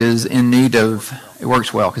is in need of, it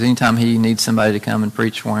works well, because anytime he needs somebody to come and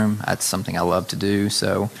preach for him, that's something I love to do,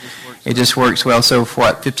 so it just works well. So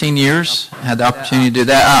for 15 years, I had the opportunity to do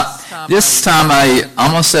that. This time I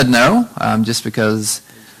almost said no, just because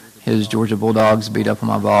his Georgia Bulldogs beat up on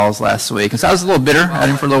my balls last week. And so I was a little bitter at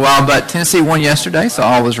him for a little while, but Tennessee won yesterday, so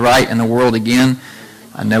all was right in the world again.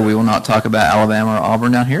 I know we will not talk about Alabama or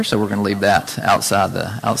Auburn down here, so we're going to leave that outside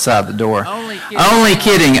the door. Only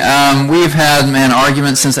kidding. We've had,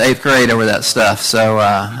 arguments since 8th grade over that stuff. So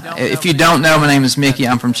if you don't know, my name is Mickey.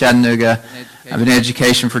 I'm from Chattanooga. I've been in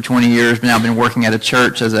education for 20 years, but now I've been working at a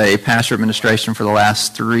church as a pastor administration for the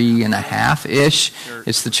last 3.5-ish.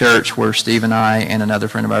 It's the church where Steve and I and another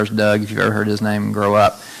friend of ours, Doug, if you've ever heard his name, grow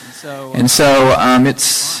up. And so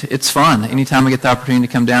it's fun anytime I get the opportunity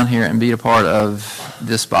to come down here and be a part of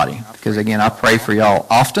this body. Because, again, I pray for y'all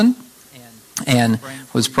often and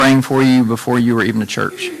was praying for you before you were even a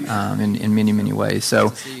church in many, many ways. So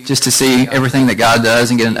just to see everything that God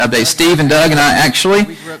does and get an update. Steve and Doug and I actually,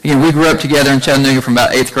 we grew up together in Chattanooga from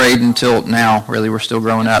about 8th grade until now. Really, we're still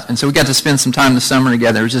growing up. And so we got to spend some time this summer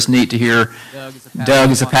together. It was just neat to hear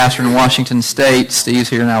Doug is a pastor in Washington State. Steve's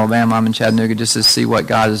here in Alabama. I'm in Chattanooga, just to see what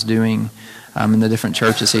God is doing in the different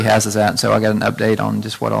churches he has us at. And so I got an update on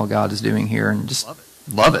just what all God is doing here, and just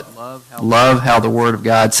love it. Love how the Word of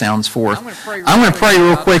God sounds forth. I'm going to pray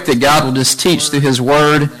real quick that God will just teach through His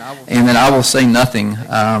Word, and that I will say nothing,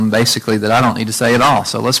 basically, that I don't need to say at all.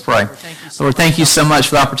 So let's pray. Lord, thank you so much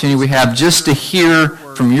for the opportunity we have just to hear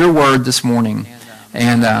from your Word this morning.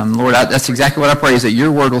 And Lord, that's exactly what I pray, is that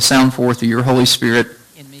your Word will sound forth through your Holy Spirit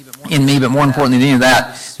in me, but more importantly than any of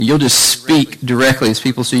that, you'll just speak directly as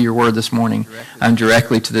people see your word this morning,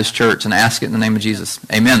 directly to this church, and ask it in the name of Jesus.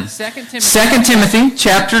 Amen. 2 Timothy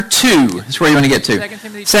chapter 2. That's where you want to get to.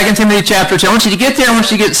 2 Timothy chapter 2. I want you to get there. I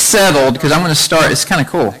want you to get settled, because I'm going to start. It's kind of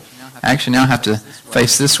cool. Actually, now I have to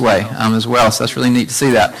face this way as well, so that's really neat to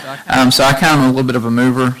see that. So I kind of am a little bit of a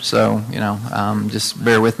mover, so, just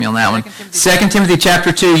bear with me on that one. 2 Timothy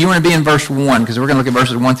chapter 2, you want to be in verse 1, because we're going to look at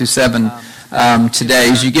verses 1 through 7 today.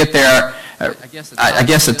 As you get there, I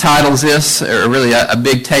guess the title is this, or really a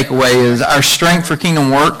big takeaway is, our strength for kingdom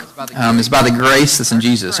work is by the grace that's in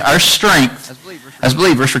Jesus. Our strength as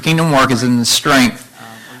believers for kingdom work is in the strength,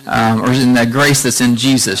 or is in the grace that's in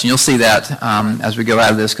Jesus. And you'll see that as we go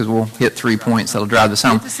out of this, because we'll hit 3 points that'll drive this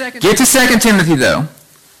home. Get to 2 Timothy, though.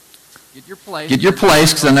 Get your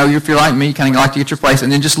place, because I know if you're like me, you kind of like to get your place.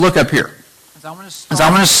 And then just look up here. Because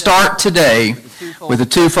I'm going to start today with a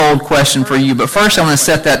twofold question for you. But first, I'm going to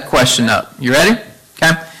set that question up. You ready?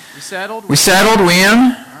 Okay. We settled. We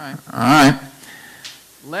in? All right.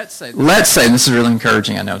 Let's say, this is really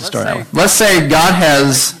encouraging, I know, to start out with. Let's say God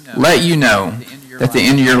has let you know that the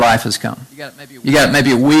end of your life has come. You got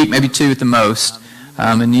maybe a week, maybe 2 at the most,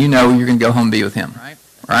 and you know you're going to go home and be with Him.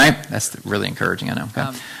 Right? That's really encouraging, I know.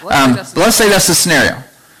 Okay. But let's say that's the scenario.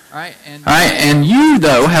 All right, and you,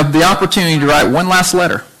 though, have the opportunity to write one last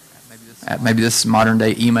letter. Maybe this is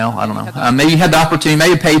modern-day email, I don't know. Maybe you had the opportunity,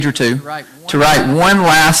 maybe a page or two, to write one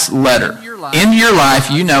last letter. Into your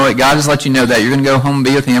life, you know it. God has let you know that. You're going to go home and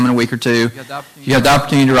be with Him in a week or 2. You have the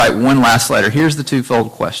opportunity to write one last letter. Here's the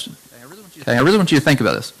twofold question. Okay, I really want you to think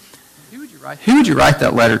about this. Who would you write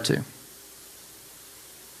that letter to?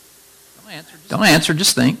 Don't answer,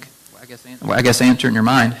 just think. Well, I guess answer in your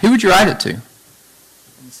mind. Who would you write it to?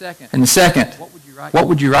 And the second, what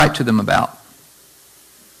would you write to them about?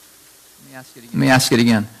 Let me ask it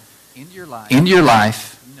again. Into your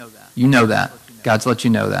life, you know that. God's let you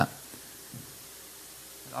know that.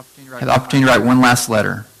 Have the opportunity to write one last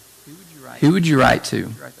letter. Who would you write to?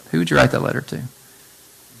 Who would you write that letter to?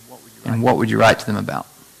 And what would you write to them about?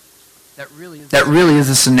 That really is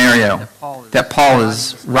a scenario that Paul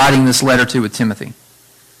is writing this letter to with Timothy.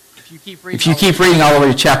 If you keep reading all the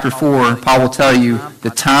way to chapter 4, Paul will tell you, the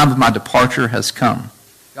time of my departure has come.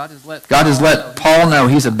 God has let Paul know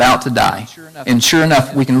he's about to die. And sure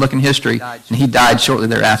enough, we can look in history, and he died shortly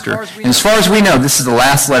thereafter. And as far as we know, this is the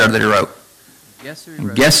last letter that he wrote.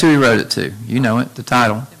 And guess who he wrote it to? You know it, the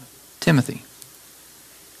title. Timothy.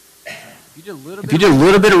 If you did a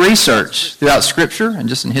little bit of research throughout Scripture and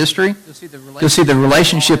just in history, you'll see the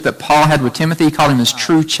relationship that Paul had with Timothy. He called him his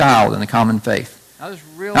true child in the common faith.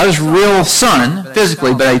 Not his real son,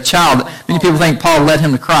 physically, but a child. Many people think Paul led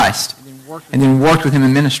him to Christ and then worked with him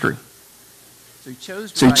in ministry.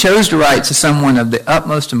 So he chose to write to someone of the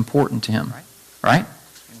utmost importance to him, right?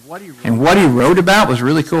 And what he wrote about was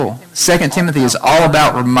really cool. 2 Timothy is all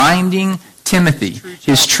about reminding Timothy,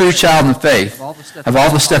 his true child in the faith, of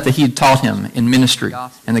all the stuff that he had taught him in ministry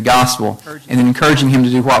and the gospel, and then encouraging him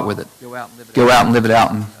to do what with it? Go out and live it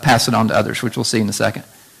out and pass it on to others, which we'll see in a second.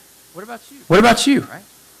 What about you?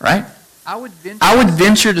 right? I would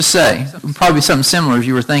venture to say, probably something similar as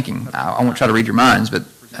you were thinking. I won't try to read your minds, but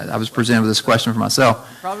I was presented with this question for myself.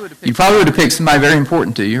 You probably would have picked somebody very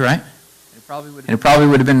important to you, right? And it probably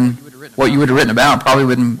would have been what you would have written about. Probably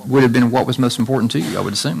would have been what was most important to you, I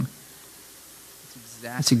would assume.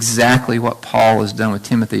 That's exactly what Paul has done with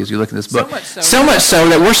Timothy as we look at this book. So much so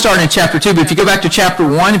that we're starting in chapter 2, but if you go back to chapter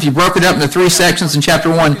 1, if you broke it up into 3 sections in chapter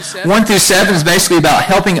 1, 1 through 7 is basically about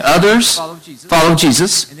helping others follow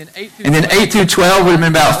Jesus. And then 8 through 12 would have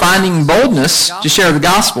been about finding boldness to share the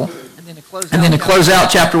gospel. And then to close out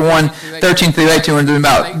chapter 1, 13 through 18, would have been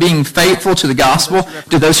about being faithful to the gospel,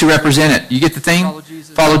 to those who represent it. You get the theme?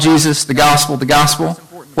 Follow Jesus, the gospel, the gospel.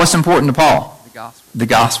 What's important to Paul? The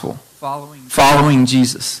gospel. Following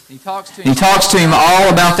Jesus. He talks to him all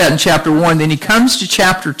about that in chapter 1. Then he comes to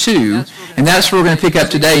chapter 2, and that's where we're going to pick up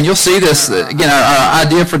today. And you'll see this, again, our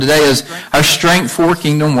idea for today is our strength for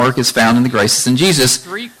kingdom work is found in the graces in Jesus.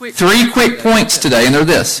 3 quick points today, and they're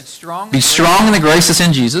this. Be strong in the graces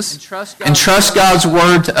in Jesus, and trust God's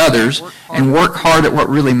word to others, and work hard at what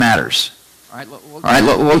really matters. All right,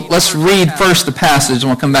 let's read first the passage,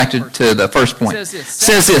 and we'll come back to the first point. It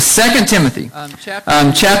says this, 2 Timothy,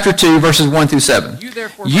 chapter 2, verses 1 through 7.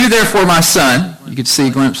 You therefore, my son, you could see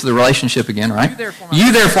a glimpse of the relationship again, right?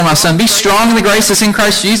 You therefore, my son, be strong in the grace that's in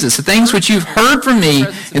Christ Jesus. The things which you've heard from me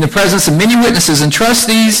in the presence of many witnesses, entrust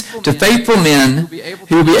these to faithful men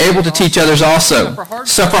who will be able to teach others also.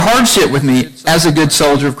 Suffer hardship with me as a good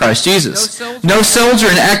soldier of Christ Jesus. No soldier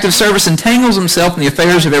in active service entangles himself in the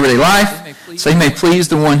affairs of everyday life, so he may please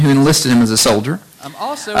the one who enlisted him as a soldier.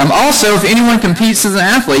 Also, if anyone competes as an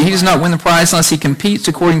athlete, he does not win the prize unless he competes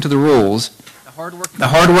according to the rules. The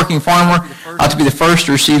hard-working farmer ought to be the first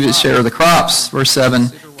to receive his share of the crops. Verse 7,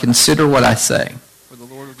 consider what I say,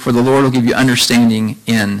 for the Lord will give you understanding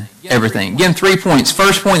in everything. Again, 3 points.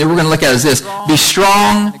 First point that we're going to look at is this. Be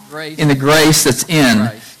strong in the grace that's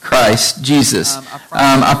in Christ Jesus.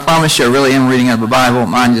 I promise you, I really am reading out of a Bible.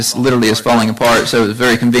 Mine just literally is falling apart, so it's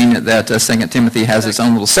very convenient that 2 Timothy has its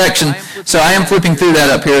own little section. So I am flipping through that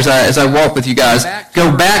up here as I walk with you guys.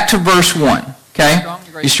 Go back to verse 1, okay?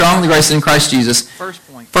 Be strong in the grace in Christ Jesus. First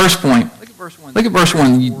point. Look at verse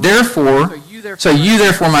 1. Therefore, so you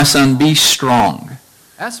therefore, my son, be strong.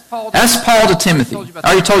 That's Paul to Timothy.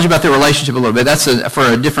 I already told you about their relationship a little bit. That's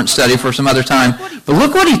for a different study for some other time. But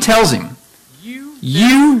look what he tells him.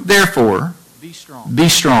 You, therefore, be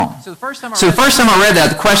strong. So the first time I read that,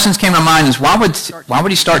 the questions came to mind is, why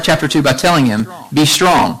would he start chapter 2 by telling him, be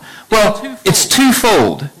strong? Well, it's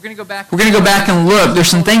twofold. We're going to go back and look. There's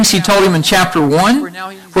some things he told him in chapter 1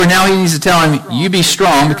 where now he needs to tell him, you be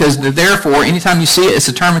strong, because therefore, anytime you see it, it's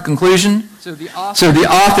a term of conclusion. So the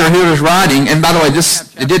author who was writing, and by the way,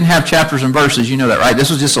 it didn't have chapters and verses, you know that, right? This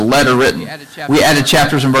was just a letter written. We added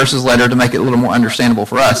chapters and verses later to make it a little more understandable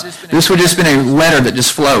for us. This would have just been a letter that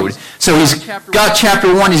just flowed. So he's got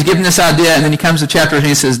chapter 1, he's given this idea, and then he comes to chapter 2 and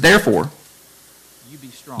he says, therefore,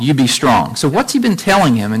 you be strong. So what's he been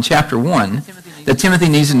telling him in chapter 1 that Timothy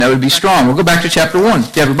needs to know to be strong? We'll go back to chapter 1.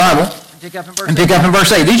 If you have a Bible. And pick up in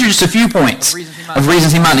verse 8. These are just a few points of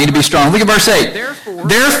reasons he might need to be strong. Look at verse 8.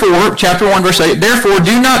 Therefore, chapter 1, verse 8, therefore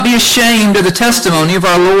do not be ashamed of the testimony of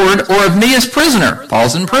our Lord or of me as prisoner.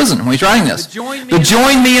 Paul's in prison when he's writing this. But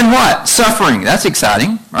join me in what? Suffering. That's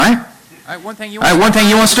exciting, right? All right, one thing you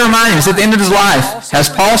want to remind him is at the end of his life, has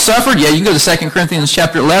Paul suffered? Yeah, you can go to 2 Corinthians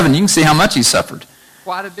chapter 11. You can see how much he's suffered.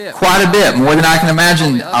 Quite a bit, more than I can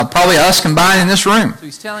imagine, probably us combined in this room.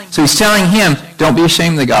 So he's telling him, don't be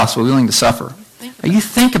ashamed of the gospel, willing to suffer. Now you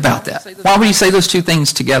think about that. Why would he say those two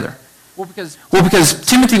things together? Well, because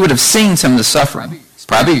Timothy would have seen some of the suffering,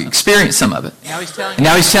 probably experienced some of it. And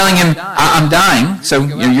now he's telling him, I'm dying, so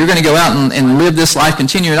you're going to go out and live this life,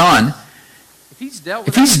 continue it on.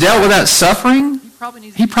 If he's dealt with that suffering,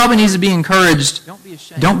 he probably needs to be encouraged,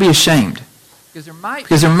 don't be ashamed.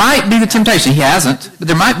 Because there might be the temptation. He hasn't, but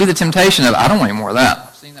there might be the temptation of, I don't want any more of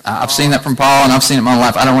that. I've seen that from Paul, and I've seen it in my own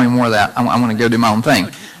life. I don't want any more of that. I want to go do my own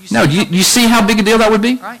thing. No, do you see how big a deal that would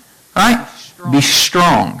be? Right? Be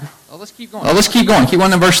strong. Let's keep going. Keep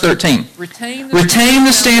on to verse 13. Retain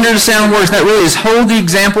the standard of sound words. That really is hold the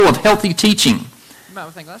example of healthy teaching.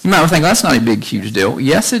 You might think that's not a big, huge deal.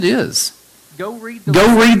 Yes, it is. Go read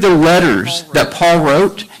the letters that Paul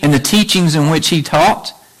wrote and the teachings in which he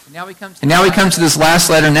taught. And now he comes to this last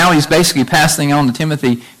letter. Now he's basically passing on to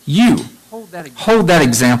Timothy. You hold that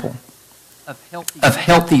example of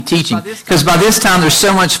healthy teaching. Because by this time there's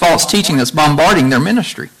so much false teaching that's bombarding their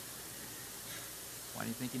ministry.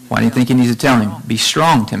 Why do you think he needs to tell him? Be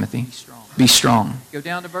strong, Timothy. Be strong. Go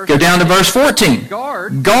down to verse 14.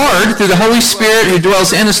 Guard through the Holy Spirit who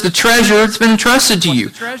dwells in us the treasure that's been entrusted to you.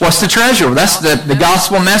 What's the treasure? Well, that's the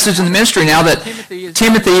gospel message and the mystery now that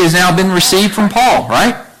Timothy has now been received from Paul,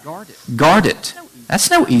 right? Guard it. That's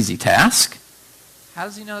no easy task. How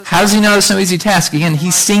does he know it's no easy task? Again,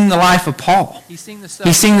 he's seen the life of Paul. He's seen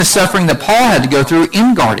the suffering that Paul had to go through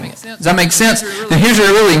in guarding it. Does that make sense? Then here's a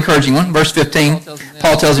really encouraging one. Verse 15,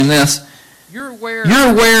 Paul tells him this. You're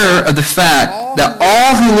aware of the fact that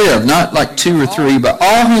all who live, not like 2 or 3, but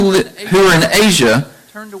all who are in Asia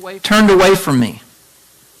turned away from me.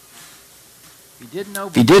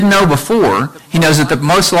 If he didn't know before, he knows that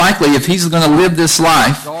most likely if he's going to live this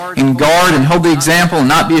life and guard and hold the example and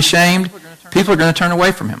not be ashamed, people are going to turn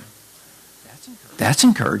away from him. That's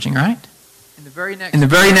encouraging, right? In the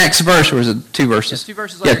very next verse, or is it 2 verses?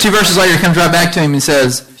 Yeah, 2 verses later, he comes right back to him and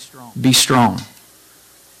says, be strong.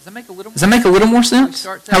 Does that make a little more sense?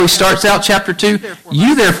 How he starts out chapter 2,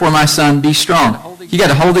 you therefore, my son, be strong. You got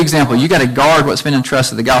to hold the example. You got to guard what's been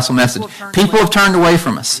entrusted, the gospel message. People have turned away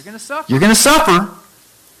from us. You're going to suffer.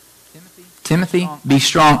 Timothy, be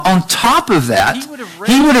strong. On top of that,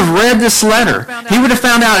 he would have read this letter. He would have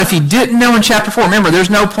found out if he didn't know in chapter 4. Remember, there's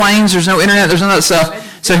no planes, there's no internet, there's none of that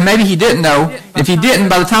stuff. So maybe he didn't know. If he didn't,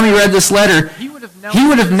 by the time he read this letter, he would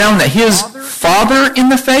have known that his father in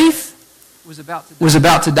the faith was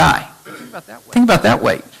about to die. Think about that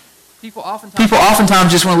weight. People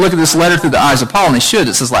oftentimes just want to look at this letter through the eyes of Paul, and they should.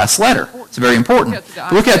 It's his last letter. It's very important.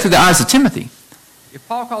 But look at it through the eyes of Timothy. If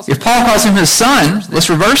Paul calls him his son, let's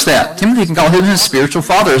reverse that. Timothy can call him his spiritual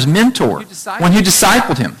father, his mentor, one who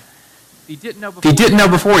discipled him. If he didn't know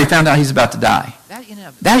before, he found out he's about to die.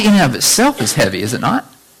 That in and of itself is heavy, is it not?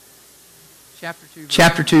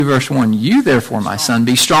 Chapter 2, verse 1, you therefore, my son,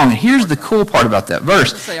 be strong. And here's the cool part about that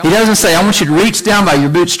verse. He doesn't say, I want you to reach down by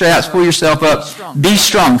your bootstraps, pull yourself up, be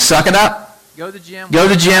strong, suck it up. Go to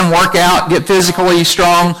the gym, work out, get physically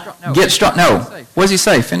strong, get strong. No. What does he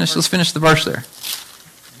say? Let's finish the verse there.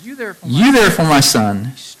 You therefore, my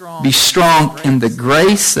son, be strong in the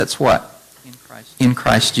grace that's what? In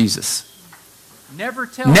Christ Jesus. Never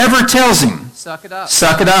tells him, suck it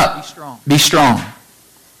up, be strong.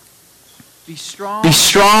 Be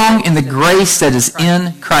strong in the grace that is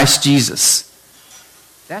in Christ Jesus.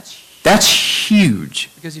 That's huge.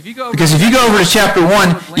 Because if you go over to chapter 1,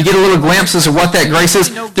 you get a little glimpses of what that grace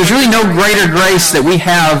is. There's really no greater grace that we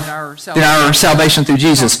have than our salvation through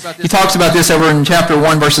Jesus. He talks about this over in chapter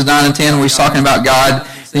 1, verses 9 and 10, where he's talking about God.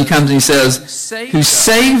 And he comes and he says, who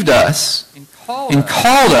saved us and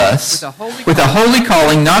called us with a holy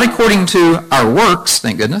calling, not according to our works,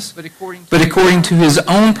 thank goodness, but according to his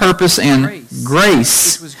own purpose and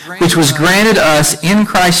grace, which was granted us in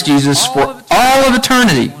Christ Jesus for all of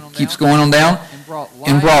eternity, keeps going on down,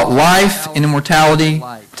 and brought life and immortality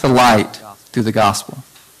to light through the gospel.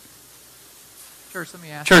 Church,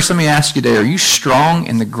 let me ask you today, are you strong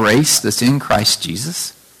in the grace that's in Christ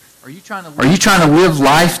Jesus? Are you trying to live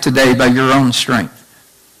life today by your own strength?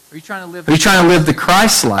 Are you trying to live the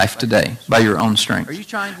Christ life today by your own strength? Are you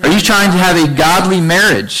trying to have a godly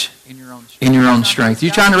marriage in your own strength? Are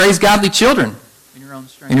you trying to raise godly children in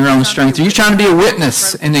your own strength? Are you trying to be a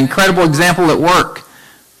witness, an incredible example at work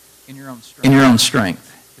in your own strength?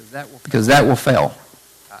 Because that will fail.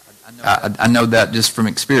 I know that just from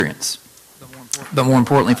experience. But more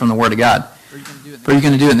importantly, from the Word of God. But you're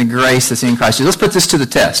going to do it in the grace that's in Christ. Let's put this to the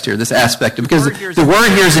test here, this aspect. Because the word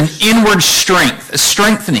here is an inward strength. A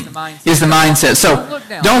strengthening is the mindset. So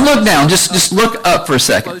don't look down. Just look up for a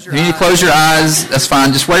second. If you need to close your eyes, that's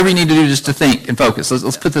fine. Just whatever you need to do just to think and focus.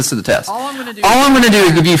 Let's put this to the test. All I'm going to do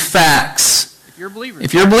is give you facts.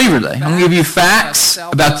 If you're a believer today, I'm going to give you facts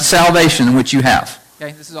about the salvation in which you have.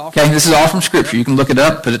 Okay, this is all from Scripture. You can look it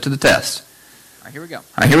up, put it to the test. All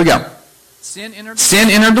right, here we go. Sin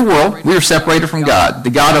entered the world. We were separated from God. The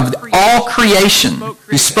God of all creation,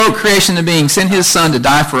 who spoke creation into being, sent his Son to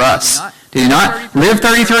die for us. Did he not? Lived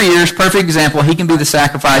 33 years, perfect example. He can be the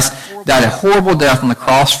sacrifice. Died a horrible death on the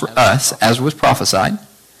cross for us, as was prophesied.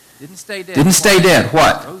 Didn't stay dead.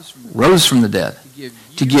 What? Rose from the dead.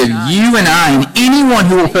 To give you and I and anyone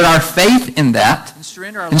who will put our faith in that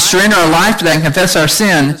and surrender our life to that and confess our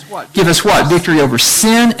sin, give us what? Victory over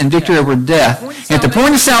sin and victory over death. And at the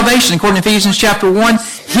point of salvation, according to Ephesians chapter 1,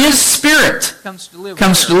 his Spirit comes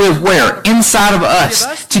to live where? Inside of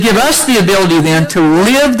us. To give us the ability then to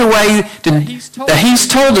live the way that he's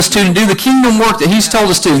told us to and do the kingdom work that he's told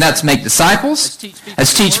us to. And that's make disciples.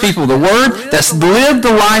 That's teach people the Word. That's live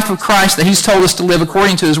the life of Christ that he's told us to live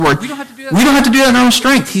according to his Word. We don't have to do that in our own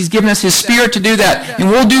strength. He's given us his Spirit to do that. And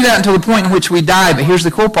we'll do that until the point in which we die. But here's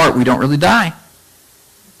the cool part. We don't really die.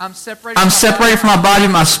 I'm separated from my body,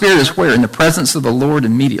 and my spirit is where? In the presence of the Lord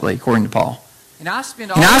immediately, according to Paul. And I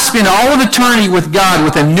spend all of eternity with God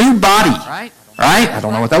with a new body. Right? Right? I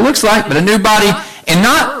don't know what that looks like, but a new body. And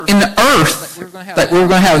not in the earth that we're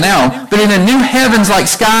going to have now, but in a new heavens like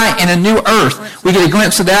sky and a new earth. We get a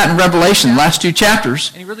glimpse of that in Revelation, the last 2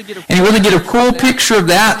 chapters. And you really get a cool picture of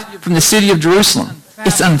that from the city of Jerusalem.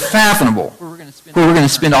 It's unfathomable where we're going to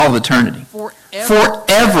spend all of eternity.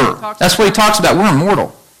 Forever. That's what he talks about. We're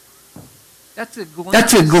immortal. That's a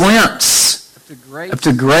glimpse of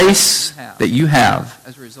the grace that you have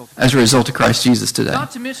as a result of Christ Jesus today.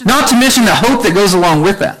 Not to mention the hope that goes along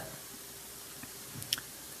with that.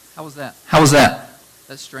 How was that? How was that?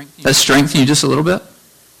 That strengthened you just a little bit?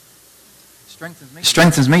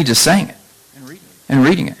 Strengthens me just saying it and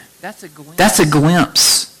reading it. That's a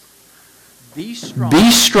glimpse. Be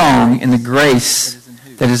strong in the grace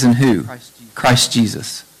that is in who? Christ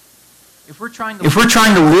Jesus. If we're trying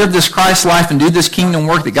to live this Christ life and do this kingdom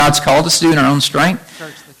work that God's called us to do in our own strength,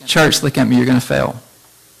 church, look at me, you're going to fail.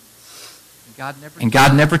 And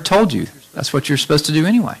God never told you that's what you're supposed to do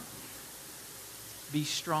anyway. Be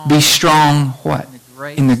strong what?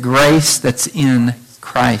 In the grace that's in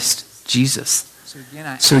Christ Jesus.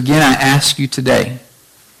 So again, I ask you today,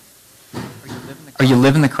 are you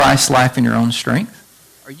living the Christ life in your own strength?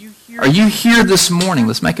 Are you here this morning?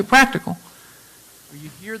 Let's make it practical.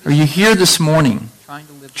 Are you here this morning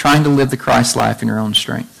trying to live the Christ life in your own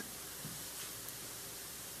strength?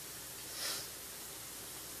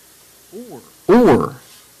 Or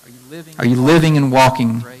are you living and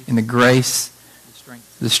walking in the grace,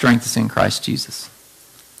 the strength that's in Christ Jesus?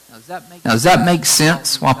 Now, does that make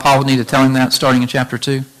sense why Paul would need to tell him that starting in chapter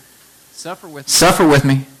 2? Suffer with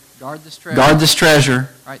me. Guard this treasure.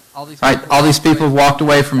 Right? All these people have walked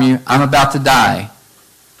away from you. I'm about to die.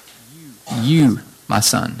 You, my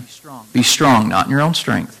son, be strong, not in your own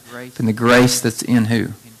strength, but in the grace that's in who?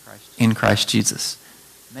 In Christ Jesus.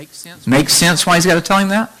 Makes sense why he's got to tell him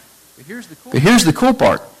that? But here's the cool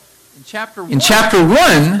part. In chapter 1,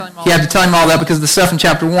 he had to tell him all that because of the stuff in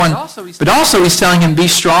chapter 1. But also he's telling him, be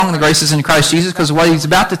strong in the graces in Christ Jesus, because of what he's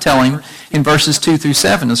about to tell him in verses 2 through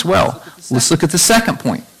 7 as well. Let's look at the second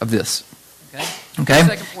point of this.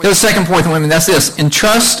 Okay? The second point, women, that's this.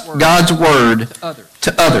 Entrust God's word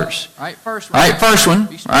to others. First one.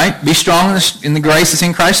 Be strong in the grace that's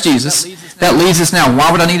in Christ Jesus. That leads us now.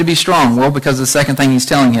 Why would I need to be strong? Well, because of the second thing he's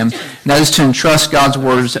telling him. And that is to entrust God's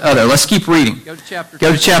words to others. Let's keep reading. Go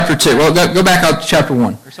to chapter 2. Well, go back up to chapter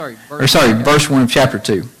 1. Verse 1 of chapter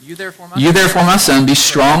 2. You therefore, my son, be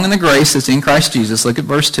strong in the grace that's in Christ Jesus. Look at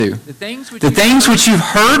verse 2. The things which you've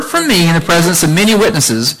heard from me in the presence of many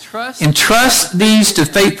witnesses, entrust these to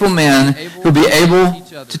faithful men who will be able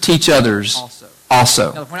to teach others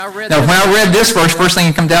also. Now, when I read this verse, first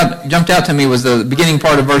thing that jumped out to me was the beginning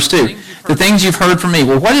part of verse 2. The things you've heard from me.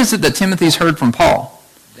 Well, what is it that Timothy's heard from Paul?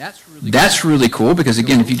 That's really cool because,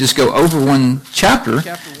 again, if you just go over one chapter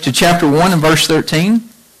to chapter 1 and verse 13,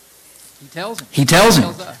 he tells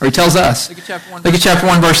us. Look at chapter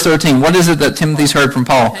 1, verse 13. What is it that Timothy's heard from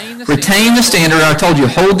Paul? Retain the standard, I told you,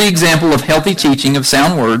 hold the example of healthy teaching of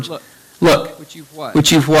sound words. Look, which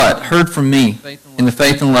you've what? Heard from me in the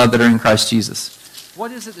faith and love that are in Christ Jesus.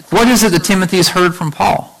 What is it that Timothy has heard from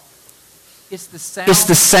Paul? It's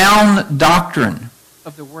the sound doctrine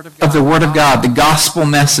of the Word of God, the gospel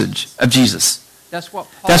message of Jesus. That's what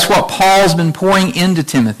Paul's been pouring into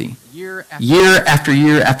Timothy year after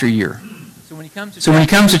year after year. So when he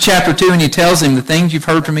comes to chapter 2 and he tells him the things you've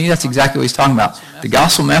heard from me, that's exactly what he's talking about. The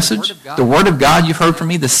gospel message, the Word of God you've heard from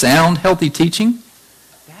me, the sound, healthy teaching.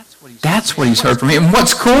 That's what he's heard from me. And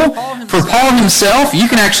what's cool, for Paul himself, you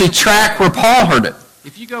can actually track where Paul heard it.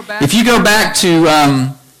 If you go back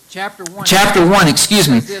to chapter 1, it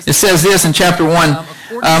says this in chapter 1,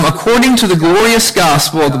 according to the glorious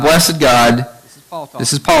gospel of the blessed God,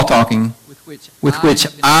 this is Paul talking, with which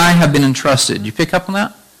I have been entrusted. You pick up on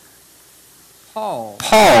that?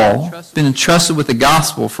 Paul been entrusted with the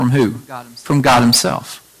gospel from who? From God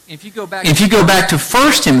himself. If you go back to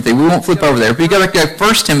 1 Timothy, we won't flip over there. If you go back to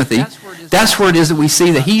 1 Timothy, that's where it is that we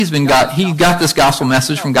see that he got this gospel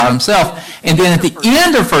message from God himself. And then at the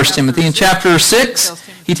end of 1 Timothy, in chapter 6,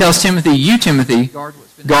 he tells Timothy, you, Timothy,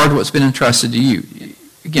 guard what's been entrusted to you.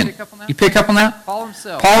 Again, you pick up on that? Paul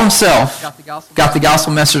himself got the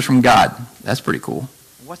gospel message from God. That's pretty cool.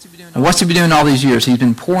 And what's he been doing all these years? He's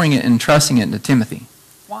been pouring it and entrusting it into Timothy.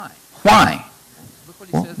 Why?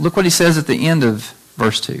 Well, look what he says at the end of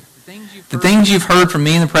verse 2. The things you've heard from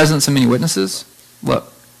me in the presence of many witnesses,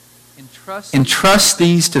 look, entrust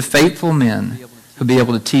these to faithful men who will be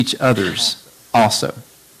able to teach others also.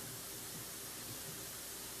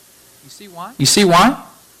 You see why?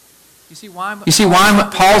 You see why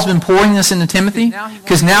Paul's been pouring this into Timothy?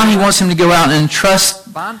 Because now he wants him to go out and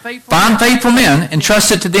find faithful men and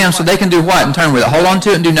trust it to them so they can do what in turn with it? Hold on to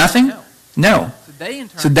it and do nothing? No.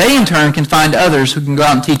 So they in turn can find others who can go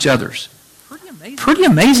out and teach others. Pretty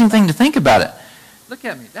amazing thing to think about it. Look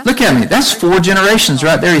at me. That's 4 generations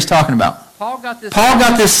right there he's talking about. Paul got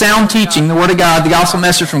this sound teaching, the Word of God, the gospel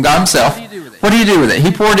message from God himself. What do you do with it?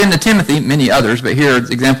 He poured into Timothy, many others, but here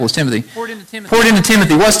the example is Timothy. Poured into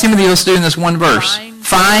Timothy. What's Timothy supposed to do in this one verse?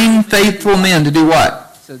 Find faithful men to do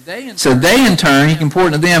what? So they in turn, he can pour it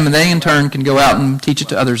into them, and they in turn can go out and teach it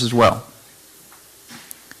to others as well.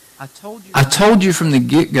 I told you from the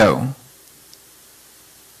get-go,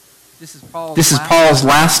 this is Paul's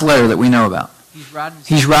last letter that we know about.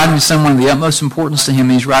 He's writing to someone of the utmost importance to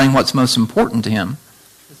him. He's writing what's most important to him.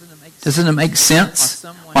 Doesn't it make sense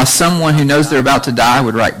why someone who knows they're about to die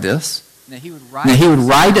would write this? Now, he would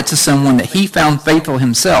write it to someone that he found faithful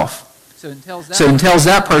himself. So and tells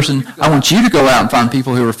that person, I want you to go out and find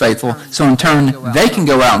people who are faithful, so in turn they can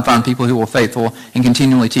go out and find people who are faithful and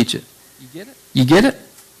continually teach it. You get it?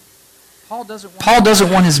 Paul doesn't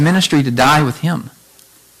want his ministry to die with him.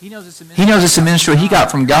 He knows it's a ministry he got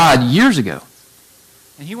from God years ago.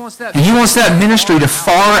 And he wants that ministry to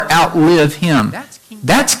far outlive him.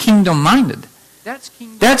 That's kingdom-minded.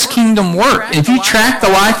 That's kingdom work. And if you track the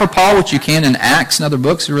life of Paul, which you can in Acts and other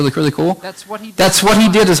books, are really cool. That's what he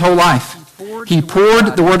did his whole life. He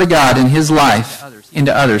poured the Word of God in his life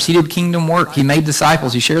into others. He did kingdom work. He made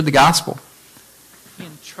disciples. He shared the gospel.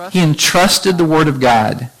 He entrusted the Word of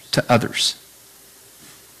God to others.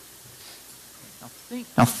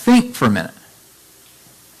 Now think for a minute.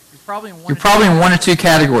 You're probably in one or two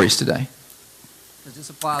categories today.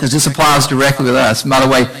 Because this applies directly with us. By the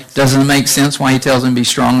way, doesn't it make sense why he tells them to be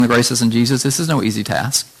strong in the graces in Jesus? This is no easy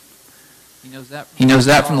task. He knows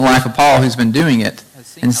that from the life of Paul, who's been doing it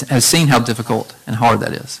and has seen how difficult and hard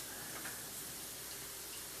that is.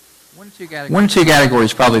 One or two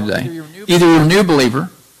categories probably today. Either you're a new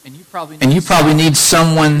believer, and you probably need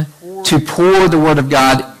someone to pour the Word of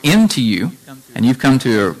God into you. And you've come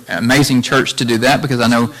to an amazing church to do that, because I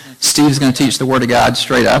know Steve's going to teach the Word of God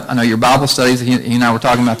straight up. I know your Bible studies, he and I were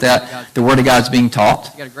talking about that. The Word of God's being taught.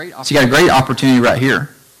 So you got a great opportunity right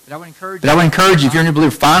here. But I would encourage you, if you're a new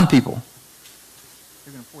believer, find people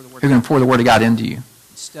who are going to pour the Word of God into you.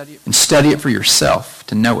 And study it for yourself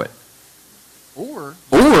to know it. Or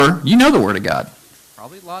you know the Word of God.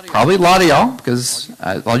 Probably a lot of y'all, because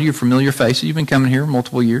a lot of you are familiar faces. You've been coming here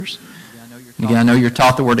multiple years. And again, I know you're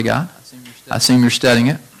taught the Word of God. I assume you're studying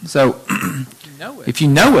it. So, if you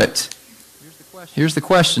know it, here's the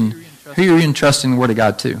question. Who are you entrusting the Word of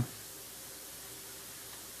God to?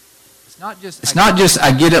 It's not just,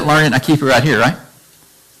 I get it, learn it, and I keep it right here, right?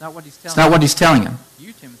 It's not what he's telling him.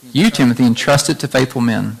 You, Timothy, entrust it to faithful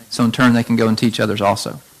men, so in turn they can go and teach others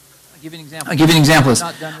also. I'll give you an example of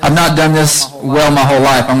this. I've not done this well my whole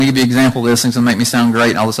life. I'm going to give you an example of this. It's going to make me sound great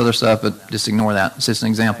and all this other stuff, but just ignore that. It's just an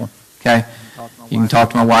example. Okay? You can talk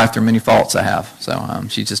to my wife. There are many faults I have. So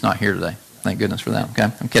she's just not here today. Thank goodness for that. Okay?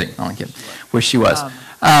 I'm kidding. I'm kidding. Wish she was.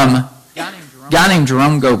 Guy named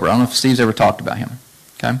Jerome Gober. I don't know if Steve's ever talked about him.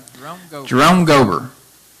 Okay? Jerome Gober.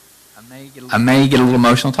 I may get a little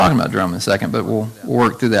emotional talking about Jerome in a second, but we'll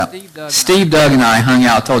work through that. Steve, Doug, and I hung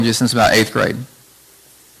out, I told you, since about 8th grade.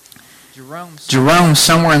 Jerome,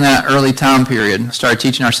 somewhere in that early time period, started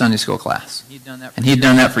teaching our Sunday school class. And he'd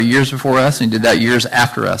done that for years before us, and he did that years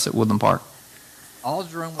after us at Woodland Park. All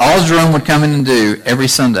Jerome would come in and do every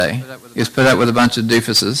Sunday is put up with a bunch of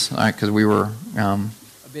doofuses, right, because we were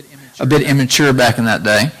a bit immature back in that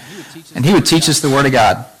day. And he would teach us the Word of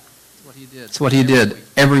God. That's what he did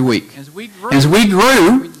every week. As we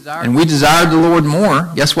grew and we desired the Lord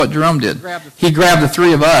more, guess what Jerome did? He grabbed the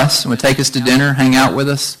three of us and would take us to dinner, hang out with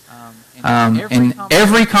us. In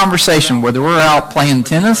every conversation, whether we're out playing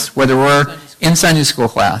tennis, whether we're in Sunday school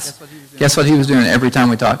class, guess what he was doing every time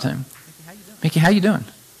we talked to him? Mickey, how you doing?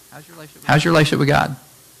 How's your relationship with God?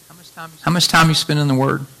 How much time you spend in the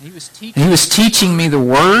Word? And he was teaching me the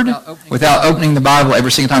Word without opening the Bible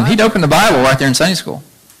every single time. He'd open the Bible right there in Sunday school.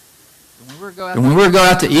 And when we would go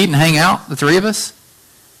out to eat and hang out, the three of us,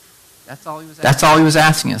 that's all he was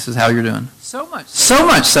asking us is how you're doing. So much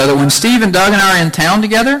so that when Steve and Doug and I are in town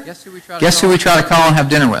together, guess who we try to call and have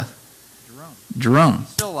dinner with? Jerome.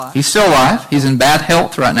 He's still alive. He's in bad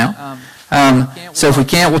health right now. So if we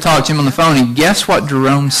can't, we'll talk to him on the phone. And guess what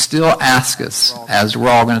Jerome still asks us as we're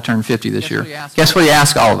all going to turn 50 this year? Guess what he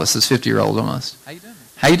asks all of us as 50-year-olds almost?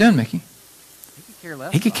 How you doing, Mickey?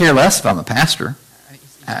 He could care less if I'm a pastor.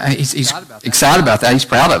 He's excited about that. He's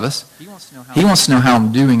proud of us. He wants to know how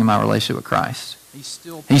I'm doing in my relationship with Christ.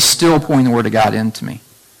 He's still pouring the Word of God into me.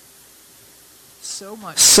 So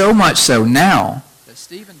much so now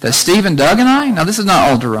that Stephen, Doug, and I, now this is not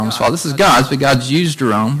all Jerome's fault. This is God's, but God's used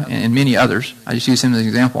Jerome and many others. I just use him as an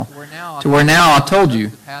example. To where now I told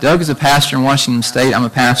you, Doug is a pastor in Washington State. I'm a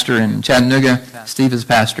pastor in Chattanooga. Steve is a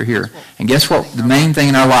pastor here. And guess what? The main thing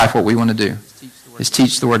in our life, what we want to do, is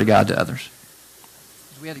teach the Word of God to others.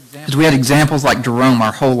 Because we had examples like Jerome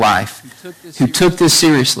our whole life, who took this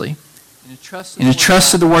seriously and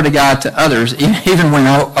entrusted the Word of God to others, even when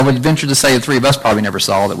I would venture to say the three of us probably never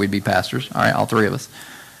saw that we'd be pastors. All right, all three of us.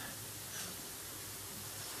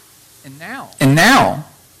 And now,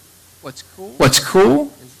 what's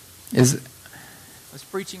cool is I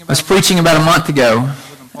was preaching about a month ago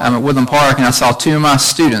at Woodland Park, and I saw two of my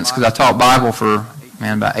students, because I taught Bible for,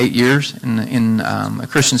 about 8 years in a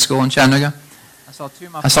Christian school in Chattanooga. I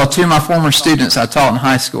saw two of my former students I taught in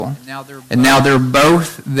high school, and now they're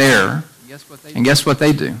both there. And guess what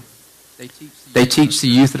they do? They teach the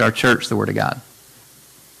youth at our church the Word of God.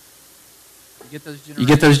 You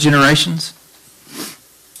get those generations?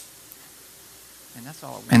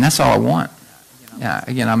 And that's all I want. Yeah,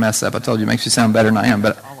 again, I messed up. I told you it makes me sound better than I am,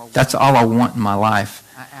 but that's all I want in my life.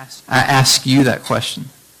 I ask you that question.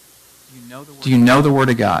 Do you know the Word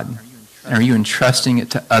of God? And are you entrusting it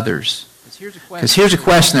to others? Because here's a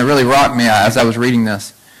question that really rocked me as I was reading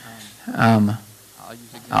this.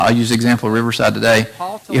 I'll use the example of Riverside today.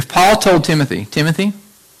 If Paul told Timothy,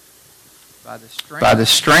 by the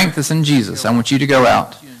strength that's in Jesus, I want you to go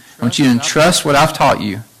out. I want you to entrust what I've taught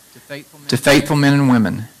you to faithful men and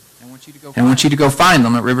women. And I want you to go find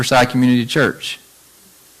them at Riverside Community Church.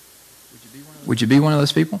 Would you be one of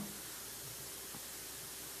those people?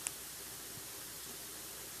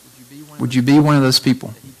 Would you be one of those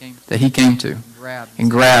people that he came to and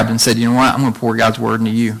grabbed and said, you know what, I'm going to pour God's Word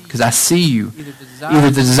into you because I see you. Either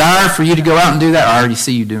the desire for you to go out and do that, or I already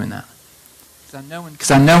see you doing that.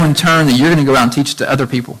 Because I know in turn that you're going to go out and teach it to other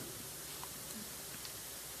people.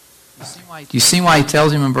 Do you see why he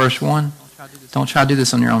tells him in verse 1? Don't try to do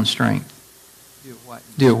this on your own strength.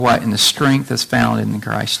 Do it what? In the strength that's found in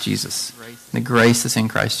Christ Jesus. The grace that's in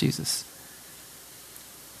Christ Jesus.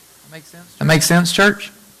 That makes sense,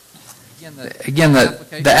 church? Again,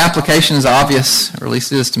 the application is obvious, or at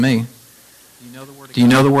least it is to me. Do you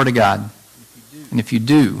know the Word of God? And if you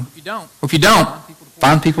do, or if you don't,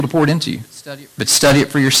 find people to pour it into you. But study it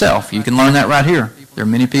for yourself. You can learn that right here. There are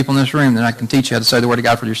many people in this room that I can teach you how to study the Word of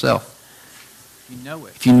God for yourself.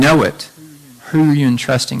 If you know it, who are you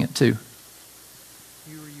entrusting it to?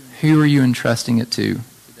 Who are you entrusting it to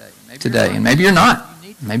today? And maybe you're not.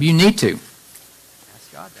 Maybe you need to.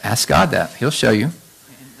 Ask God that. He'll show you.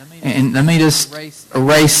 And let me just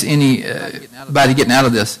erase anybody getting out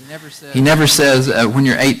of this. He never says when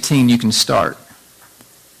you're 18 you can start.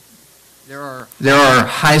 There are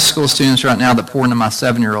high school students right now that pour into my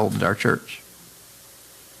 7-year-old at our church.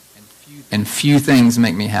 And few things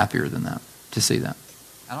make me happier than that, to see that.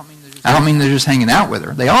 I don't mean they're just hanging out with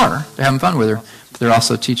her. They are. They're having fun with her. But they're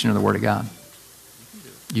also teaching her the Word of God.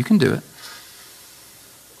 You can do it.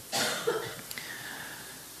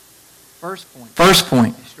 First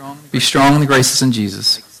point. Be strong in the grace that's in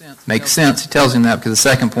Jesus. Makes sense. He tells him that because the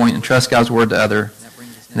second point, entrust God's Word to other.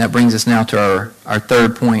 And that brings us now to our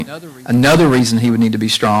third point. Another reason he would need to be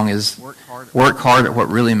strong is work hard at what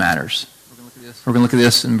really matters. We're going to look at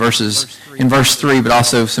this in verse 3, but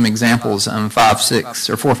also some examples, 4,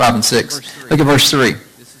 5, and 6. Look at verse 3.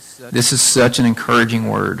 This is such an encouraging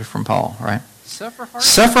word from Paul, right?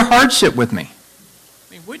 Suffer hardship with me.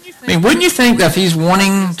 I mean, wouldn't you think that if he's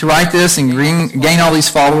wanting to write this and gain all these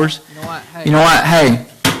followers, you know what? Hey,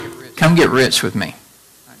 come get rich with me.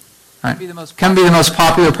 Right? Come be the most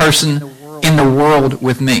popular person in the world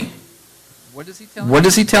with me. What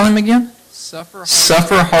does he tell him again?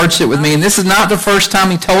 Suffer hardship with me. And this is not the first time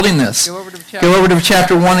he told him this. Go over to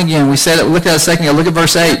chapter 1 again. We said it. Look at it a second ago. Look at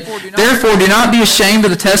verse 8. Therefore, do not be ashamed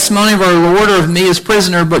of the testimony of our Lord or of me as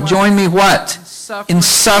prisoner, but join me what? In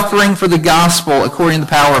suffering for the gospel according to the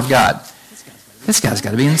power of God. This guy's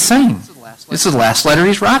got to be insane. This is the last letter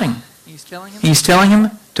he's writing. He's telling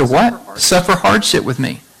him to what? Suffer hardship with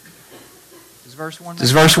me.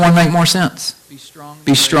 Does verse 1 make more sense?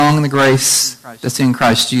 Be strong in the grace that's in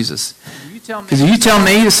Christ Jesus. Because if you tell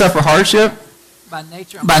me to suffer hardship, by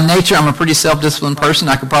nature I'm a pretty self-disciplined person.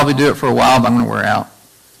 I could probably do it for a while, but I'm going to wear out.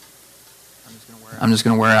 I'm just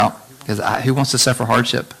going to wear out. Because who wants to suffer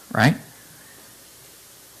hardship, right?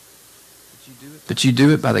 But you do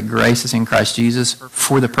it by the grace that's in Christ Jesus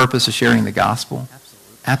for the purpose of sharing the gospel.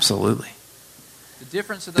 Absolutely.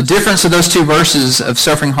 The difference of those two verses of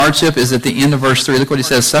suffering hardship is at the end of verse 3. Look what he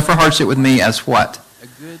says. Suffer hardship with me as what?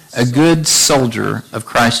 A good soldier of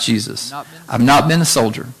Christ Jesus. I've not been a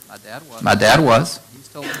soldier. My dad was.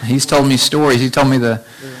 He's told me stories. He told me the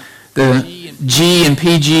G and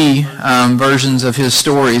PG versions of his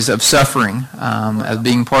stories of suffering as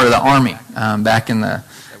being part of the Army back in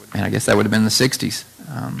I guess that would have been the 60s.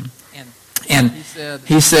 And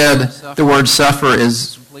he said the word suffer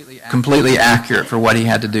is completely accurate for what he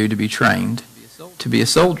had to do to be trained to be a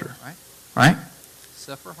soldier. Right?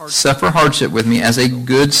 Suffer hardship with me as a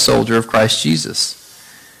good soldier of Christ Jesus.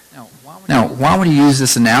 Now, why would he use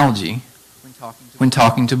this analogy when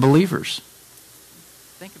talking to believers?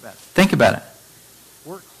 Think about it.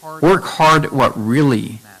 Work hard at what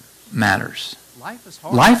really matters.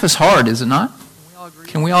 Life is hard, is it not?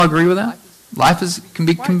 Can we all agree with that? Life can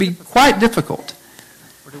be quite difficult.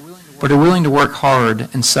 But are willing to work hard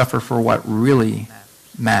and suffer for what really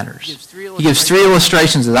matters. He gives 3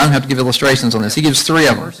 illustrations. I don't have to give illustrations on this. He gives 3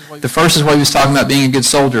 of them. The first is what he was talking about being a good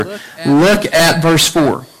soldier. Look at verse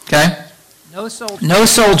 4. Okay? No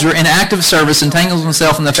soldier in active service entangles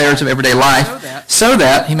himself in the affairs of everyday life so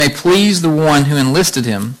that he may please the one who enlisted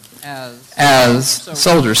him as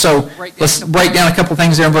soldier. So let's break down a couple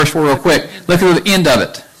things there in verse 4 real quick. Look at the end of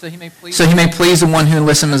it. So he may please the one who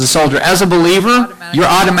enlists him as a soldier. As a believer, you're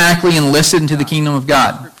automatically enlisted into the kingdom of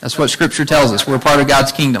God. That's what Scripture tells us. We're a part of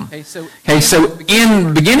God's kingdom. Okay, so in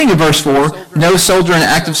the beginning of verse 4, no soldier in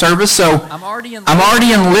active service. So I'm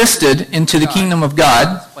already enlisted into the kingdom of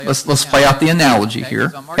God. Let's play out the analogy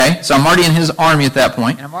here. Okay, so I'm already in his army at that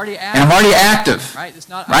point. And I'm already active. Right? It's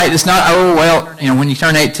not, oh, well, when you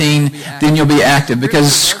turn 18, then you'll be active.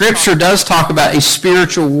 Because Scripture does talk about a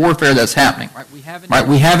spiritual warfare that's happening. Right?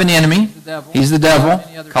 We have an enemy. He's the devil,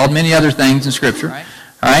 called many other things in Scripture.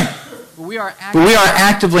 All right? But we are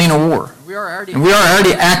actively in a war. And we are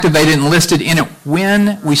already activated and enlisted in it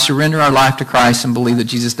when we surrender our life to Christ and believe that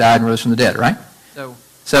Jesus died and rose from the dead, right?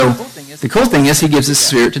 So the cool thing is he gives us the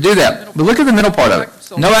Spirit to do that. But look at the middle part of it.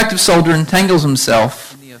 No active soldier entangles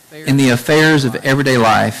himself in the affairs of everyday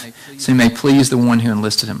life so he may please the one who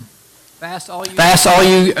enlisted him. Fast all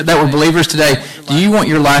you that were believers today, do you want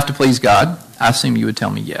your life to please God? I assume you would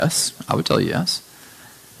tell me yes. I would tell you yes.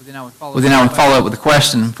 Well, then I would follow up with a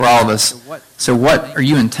question for all of us. So what are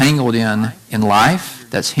you entangled in life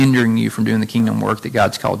that's hindering you from doing the kingdom work that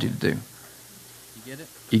God's called you to do?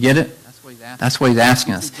 You get it? That's what he's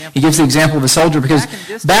asking us. He gives the example of a soldier because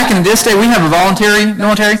back in this day, we have a voluntary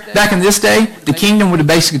military. Back in this day, the kingdom would have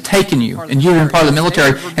basically taken you, and you would have been part of the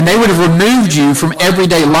military, and they would have removed you from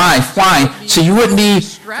everyday life. Why? So you wouldn't be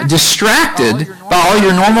distracted by all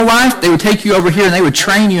your normal life. They would take you over here, and they would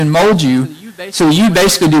train you and mold you so you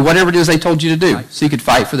basically do whatever it is they told you to do so you could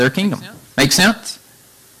fight for their kingdom. Make sense?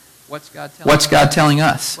 What's God telling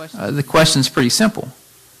us? The question's pretty simple.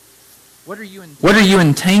 What are you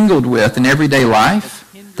entangled with in everyday life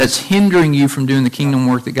that's hindering you from doing the kingdom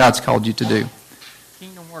work that God's called you to do?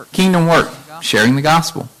 Kingdom work. Sharing the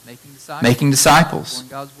gospel. Making disciples.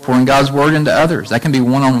 Pouring God's word into others. That can be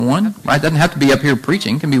one-on-one, right? It doesn't have to be up here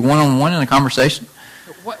preaching. It can be one-on-one in a conversation.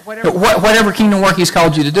 Whatever kingdom work he's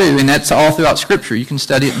called you to do, and that's all throughout Scripture. You can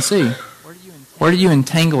study it and see. What are you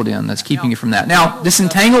entangled in that's keeping you from that? Now, this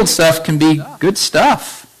entangled stuff can be good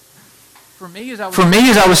stuff. For me, as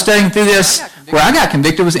I was studying through this, where I got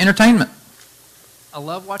convicted was entertainment. I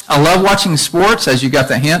love watching sports, as you got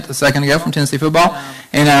the hint a second ago from Tennessee football.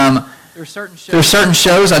 And there are certain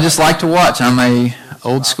shows I just like to watch. I'm a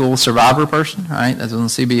old school Survivor person, right? That's on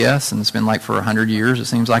CBS, and it's been like for 100 years. It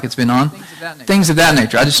seems like it's been on. Things of that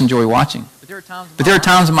nature. I just enjoy watching. But there are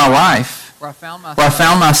times in my life where I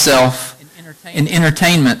found myself in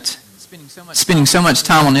entertainment, spending so much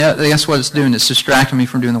time on it. That's what it's doing. It's distracting me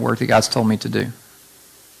from doing the work that God's told me to do.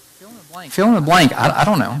 Fill in the blank. I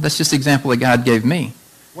don't know. That's just the example that God gave me.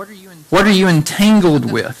 What are you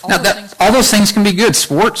entangled with? Now, all those things can be good.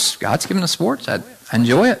 Sports. God's given us sports. I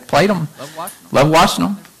enjoy it. Played them. Love watching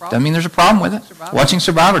them. Doesn't mean there's a problem with it. Watching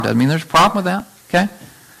Survivor doesn't mean there's a problem with that. Okay?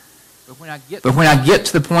 But when I get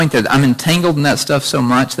to the point that I'm entangled in that stuff so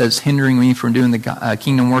much that it's hindering me from doing the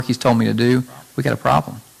kingdom work he's told me to do, we got a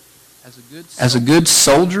problem. As a good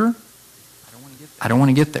soldier, I don't want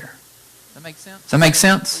to get there. Does that make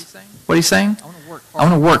sense? What he's saying? I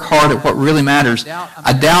want to work hard at what really matters.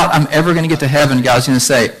 I doubt I'm ever going to get to heaven. God's going to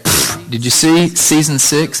say, did you see season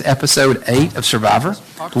 6, episode 8 of Survivor?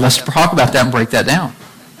 Let's talk about that and break that down.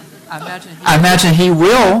 I imagine he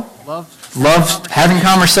will love having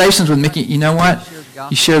conversations with Mickey. You know what?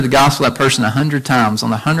 You shared the gospel with that person 100 times. On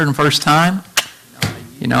the 101st time,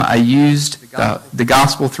 I used the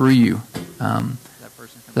gospel through you.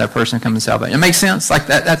 That person come to salvation. It makes sense. Like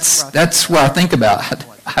that's what I think about.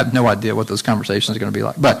 I have no idea what those conversations are going to be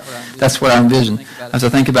like, but that's what I envision as I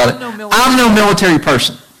think about it. I'm no military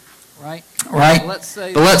person. right?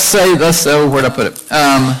 But let's say, where'd I put it?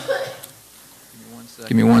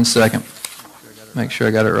 Give me 1 second. Make sure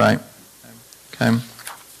I got it right. Okay.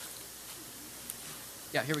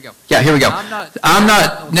 Yeah, here we go.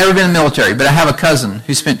 Never been in the military, but I have a cousin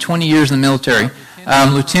who spent 20 years in the military.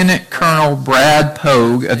 Lieutenant Colonel Brad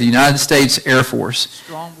Pogue of the United States Air Force.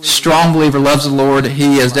 Strong believer, loves the Lord.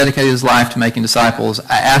 He has dedicated his life to making disciples.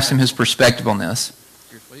 I asked him his perspective on this.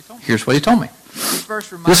 Here's what he told me.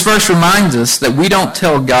 This verse reminds us that we don't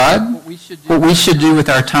tell God what we should do with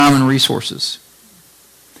our time and resources.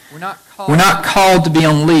 We're not called to be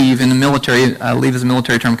on leave in the military. Leave is a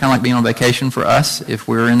military term, kind of like being on vacation for us if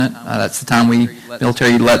we're in it. That's the time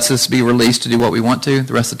military lets us be released to do what we want to.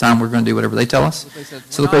 The rest of the time we're going to do whatever they tell us.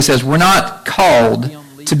 So look what he says. We're not called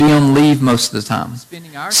to be on leave most of the time.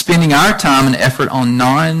 Spending our time and effort on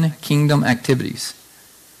non-kingdom activities.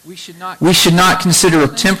 We should not consider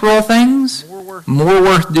temporal things more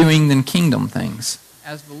worth doing than kingdom things.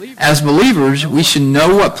 As believers, we should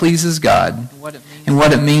know what pleases God and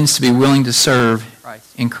what it means to be willing to serve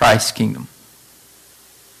in Christ's kingdom.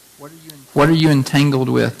 What are you entangled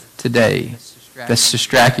with today that's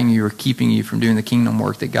distracting you or keeping you from doing the kingdom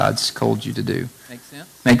work that God's called you to do?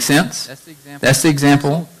 Make sense? That's the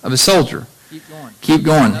example of a soldier. Keep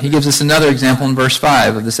going. He gives us another example in verse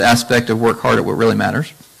 5 of this aspect of work hard at what really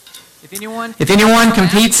matters. If anyone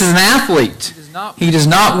competes as an athlete, he does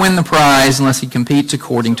not win the prize unless he competes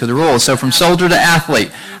according to the rules. So from soldier to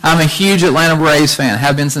athlete, I'm a huge Atlanta Braves fan.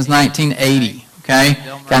 Have been since 1980. Okay,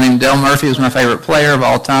 a guy named Dale Murphy was my favorite player of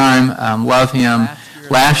all time. Love him.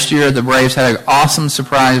 Last year, the Braves had an awesome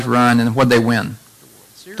surprise run, and what did they win?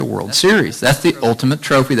 The World Series. That's the ultimate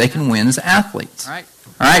trophy they can win as athletes. All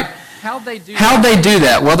right. How'd they do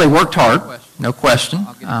that? Well, they worked hard, no question.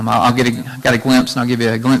 I've got a glimpse, and I'll give you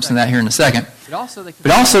a glimpse in that here in a second.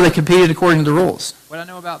 But also they competed according to the rules. What I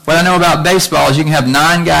know about baseball is you can have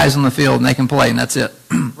 9 guys on the field, and they can play, and that's it.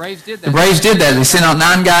 The Braves did that. They sent out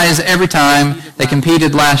 9 guys every time. They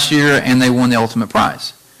competed last year, and they won the ultimate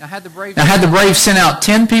prize. Now, had the Braves sent out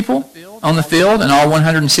 10 people on the field in all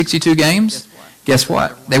 162 games, guess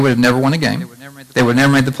what? They would have never won a game. They would have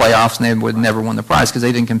never made the playoffs, and they would have never won the prize because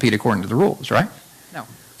they didn't compete according to the rules, right?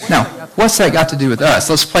 Now, what's that got to do with us?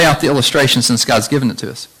 Let's play out the illustration since God's given it to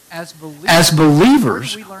us. As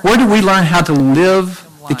believers, where do we learn how to live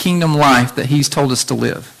the kingdom life that He's told us to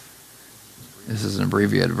live? This is an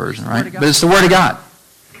abbreviated version, right? But it's the Word of God.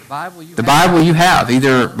 The Bible you have,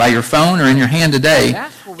 either by your phone or in your hand today,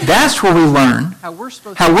 that's where we learn how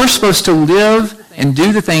we're supposed to live and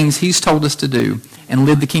do the things He's told us to do and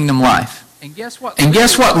live the kingdom life. And guess what?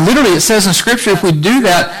 Literally, it says in Scripture, if we do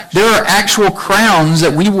that, there are actual crowns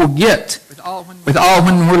that we will get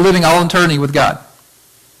when we're living all eternity with God.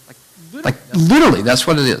 Like literally, that's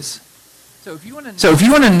what it is. So if you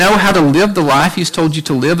want to know how to live the life He's told you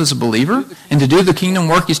to live as a believer and to do the kingdom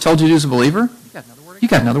work He's told you to do as a believer, you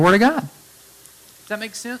got another Word of God. Does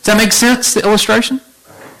that make sense, the illustration?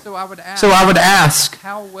 So I would ask,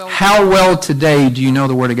 how well today do you know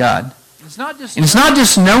the Word of God? And it's not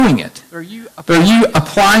just knowing it, but are you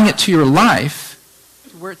applying it to your life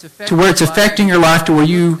to where it's affecting your life, to where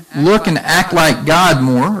you look and act like God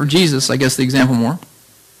more, or Jesus, I guess the example more,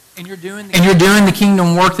 and you're doing the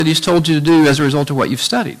kingdom work that He's told you to do as a result of what you've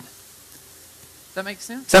studied. Does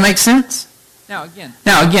that make sense? Now again,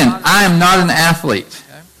 I am not an athlete.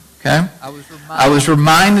 Okay? I was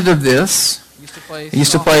reminded of this. I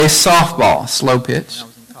used to play softball, slow pitch,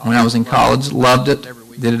 when I was in college. Loved it.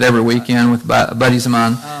 Did it every weekend with buddies of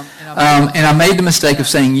mine. And I made the mistake of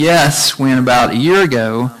saying yes when about a year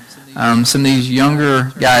ago, some of these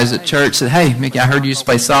younger guys at church said, "Hey, Mickey, I heard you used to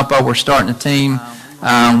play softball. We're starting a team.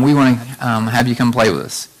 We want to have you come play with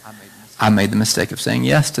us." I made the mistake of saying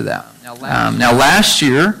yes to that. Now last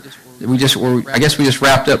year, we just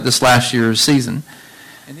wrapped up this last year's season.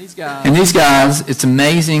 And these guys, it's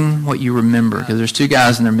amazing what you remember, because there's 2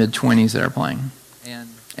 guys in their mid-20s that are playing.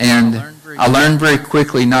 And I learned very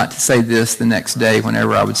quickly not to say this the next day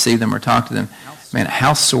whenever I would see them or talk to them. Man,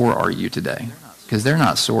 how sore are you today? Because they're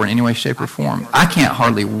not sore in any way, shape, or form. I can't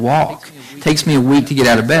hardly walk. It takes me a week to get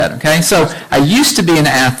out of bed, okay? So I used to be an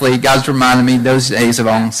athlete. God's reminded me those days have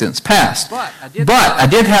long since passed. But I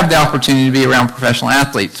did have the opportunity to be around professional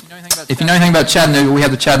athletes. If you know anything about Chattanooga, we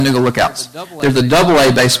have the Chattanooga Lookouts. There's a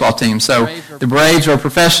AA baseball team. So the Braves are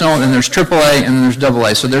professional, and there's AAA, and then there's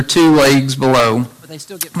AA. So they're 2 leagues below.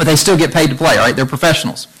 But they still get paid to play, all right? They're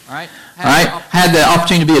professionals. All right? Had the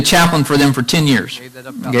opportunity to be a chaplain for them for 10 years.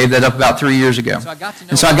 Gave that up about 3 years ago.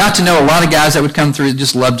 And so I got to know a lot of guys that would come through that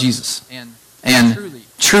just love Jesus. And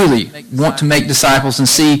truly want to make disciples and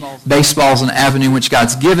see baseball as an avenue in which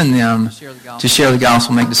God's given them to share the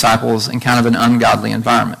gospel, make disciples in kind of an ungodly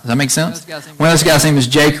environment. Does that make sense? One of those guys' name is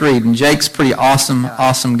Jake Reed, and Jake's a pretty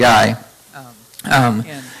awesome guy.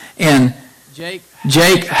 And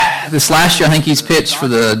Jake, this last year, I think he's pitched for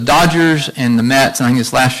the Dodgers and the Mets, and I think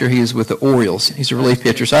this last year he was with the Orioles. He's a relief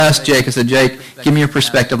pitcher. So I asked Jake, I said, Jake, give me your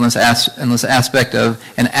perspective on this aspect of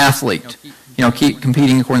an athlete, keep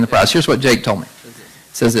competing according to the prize. Here's what Jake told me.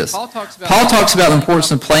 It says this: Paul talks about the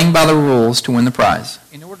importance of playing by the rules to win the prize.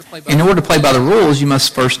 In order to play by the rules, you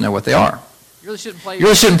must first know what they are. You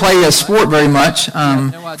really shouldn't play a sport very much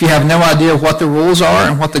if you have no idea what the rules are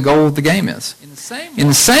and what the goal of the game is. In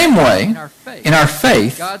the same way, in our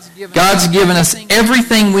faith, God's given us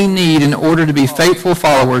everything we need in order to be faithful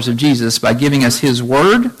followers of Jesus by giving us His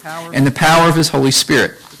Word and the power of His Holy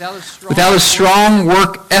Spirit. Without a strong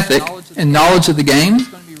work ethic and knowledge of the game,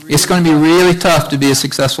 it's going to be really tough to be a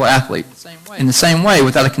successful athlete. In the same way,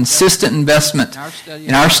 without a consistent investment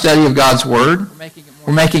in our study of God's Word,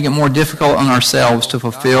 we're making it more difficult on ourselves to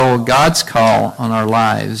fulfill God's call on our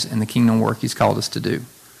lives and the kingdom work He's called us to do.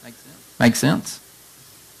 Make sense?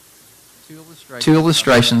 Two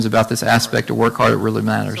illustrations about this aspect of work hard that really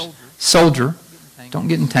matters. Soldier, don't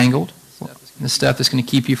get entangled. This stuff that's going to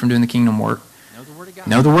keep you from doing the kingdom work.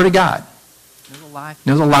 Know the Word of God.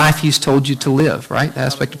 Know the life He's told you to live, right? The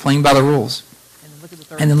aspect of playing by the rules.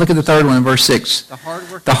 And then look at the third one in verse 6.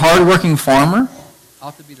 The hard-working farmer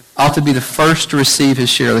ought to be the first to receive his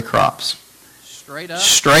share of the crops.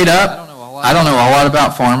 Straight up, I don't know a lot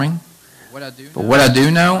about farming, but what I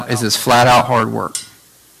do know is it's flat-out hard work.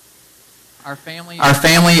 Our family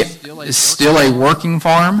is still a working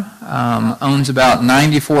farm, owns about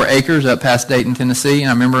 94 acres up past Dayton, Tennessee, and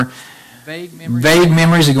I remember vague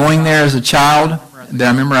memories of going there as a child. That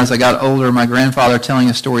I remember as I got older, my grandfather telling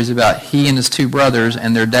us stories about he and his two brothers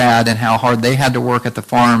and their dad and how hard they had to work at the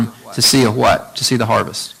farm to see what? To see the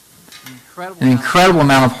harvest. An incredible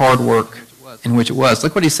amount of hard work in which it was.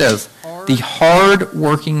 Look what he says. The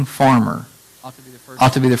hard-working farmer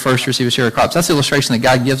ought to be the first to receive a share of crops. That's the illustration that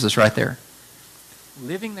God gives us right there.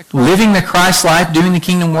 Living the Christ life, doing the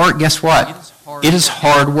kingdom work, guess what? It is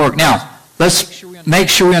hard work. Now, let's make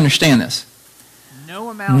sure we understand this.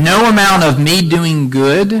 No amount of me doing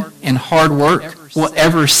good and hard work will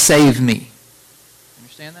ever save me.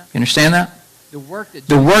 You understand that? The work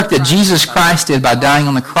that Jesus Christ did by dying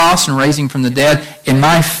on the cross and raising from the dead, and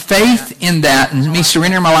my faith in that, and me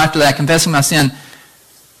surrendering my life to that, confessing my sin,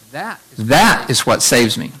 that is what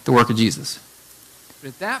saves me, the work of Jesus.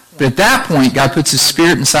 But at that point, God puts His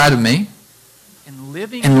Spirit inside of me, and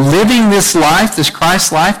living this life, this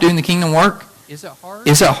Christ life, doing the kingdom work, is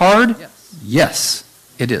it hard? Yes,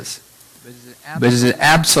 it is. But is it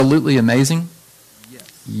absolutely amazing?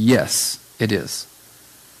 Yes, it is.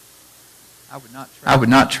 I would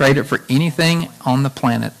not trade it for anything on the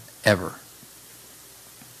planet ever.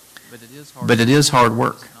 But it is hard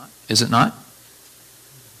work, is it not?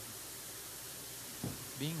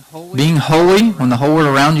 Being holy when the whole world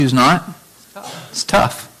around you is not, it's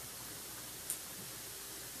tough.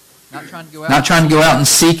 Not trying to go out and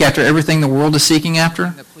seek after everything the world is seeking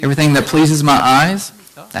after, everything that pleases my eyes,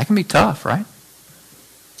 that can be tough, right?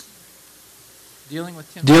 Dealing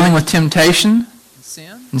with temptation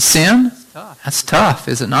and sin, that's tough,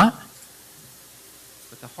 is it not?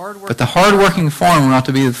 But the hard-working farmer ought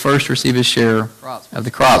to be the first to receive his share of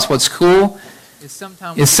the crops. What's cool is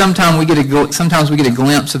sometimes we get a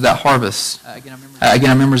glimpse of that harvest. Again,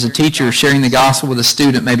 I remember as a teacher sharing the gospel with a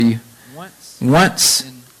student maybe once,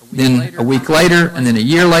 then a week later, and then a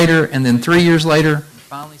year later, and then 3 years later,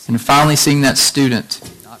 and finally seeing that student,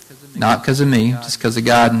 not because of me, just because of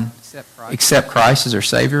God, and accept Christ as their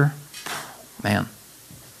Savior. Man,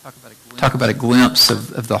 talk about a glimpse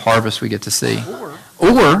of the harvest we get to see.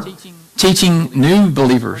 Or teaching new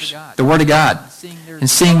believers the Word of God and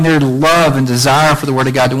seeing their love and desire for the Word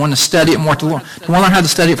of God, to want to study it more, to want to learn how to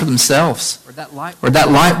study it for themselves. Or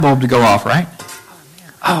that light bulb to go off, right?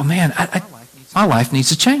 Oh man, my life needs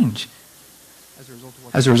to change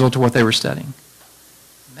as a result of what they were studying.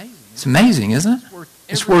 It's amazing, isn't it?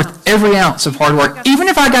 It's worth every ounce of hard work, even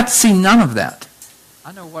if I got to see none of that.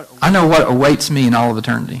 I know what awaits me in all of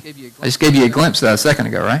eternity. I just gave you a glimpse of that a second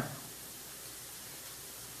ago, right?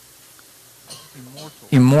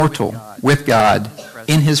 Immortal with God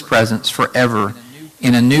in His presence forever,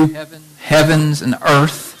 in a new heavens and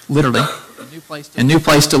earth, literally, a new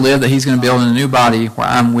place to live that He's going to build in a new body where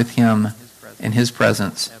I'm with Him in His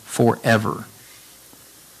presence forever.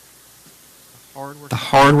 The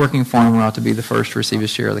hard-working farmer ought to be the first to receive his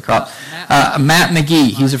share of the crop. Matt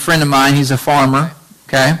McGee, he's a friend of mine. He's a farmer,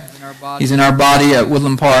 okay? He's in our body at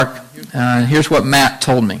Woodland Park. Here's what Matt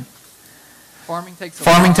told me.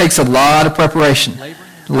 Farming takes a lot of preparation.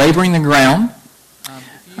 Laboring the ground.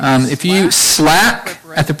 If you slack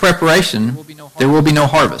at the preparation, there will be no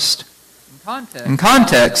harvest. In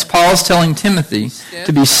context, Paul's telling Timothy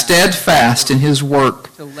to be steadfast in his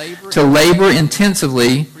work, to labor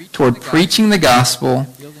intensively toward preaching the gospel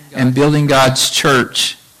and building God's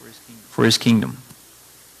church for his kingdom.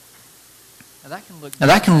 Now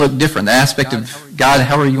that can look different. The aspect of God,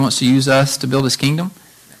 however he wants to use us to build his kingdom.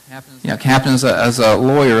 It can happen as a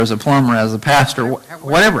lawyer, as a plumber, as a pastor,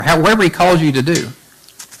 whatever he calls you to do.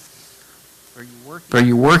 But are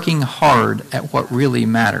you working hard at what really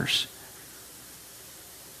matters?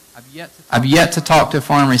 I've yet to talk to a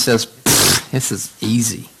farmer who says, this is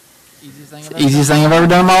easy. It's the easiest thing I've ever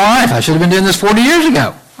done in my life. I should have been doing this 40 years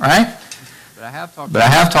ago, right? But I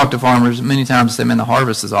have talked to farmers many times and said, man, the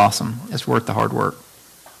harvest is awesome. It's worth the hard work.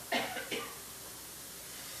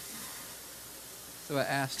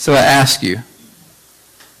 So I ask you,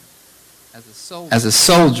 as a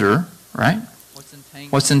soldier, right?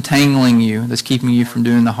 What's entangling you that's keeping you from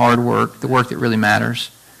doing the hard work, the work that really matters,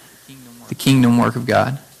 the kingdom work of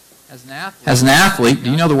God? As an athlete, do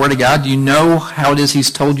you know the Word of God? Do you know how it is He's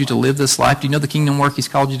told you to live this life? Do you know the kingdom work He's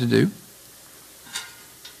called you to do?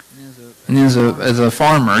 And then as a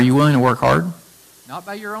farmer, are you willing to work hard? Not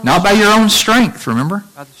by your own strength, remember?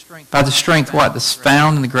 By the strength, what? That's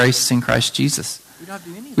found in the grace in Christ Jesus. We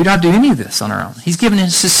don't have to do any of this on our own. He's given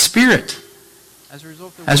us His Spirit.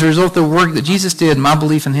 As a result of the work that Jesus did, my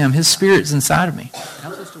belief in Him, His Spirit is inside of me.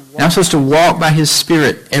 And I'm supposed to walk by His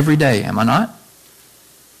Spirit every day, am I not?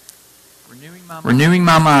 Renewing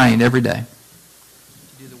my mind every day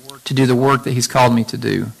to do the work that He's called me to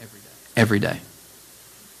do every day.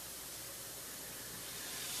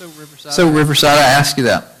 So Riverside, I ask you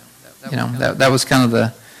that. That was kind of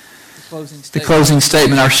the closing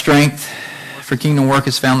statement. Our strength for kingdom work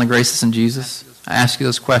is found in the graces in Jesus. I ask you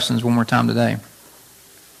those questions one more time today.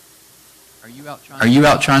 Are you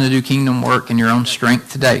out trying to do kingdom work in your own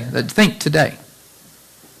strength today? Think today.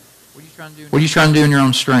 What are you trying to do in your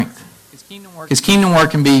own strength? Because kingdom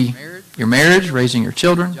work can be your marriage, raising your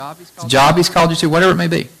children, the job He's called you to, whatever it may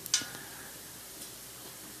be.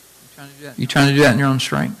 You trying to do that in your own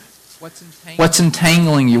strength? What's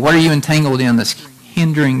entangling you? What are you entangled in that's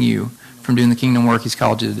hindering you from doing the kingdom work He's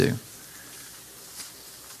called you to do?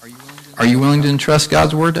 Are you willing to entrust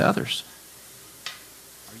God's word to others?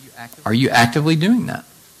 Are you actively doing that?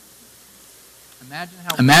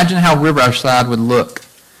 Imagine how Riverside would look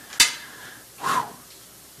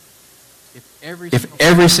if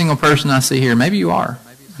every single person I see here, maybe you are,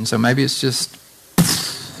 and so maybe it's just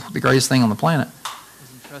the greatest thing on the planet,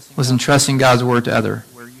 was entrusting God's word to others,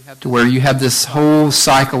 to where you have this whole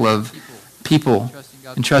cycle of people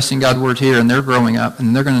entrusting God's word here, and they're growing up,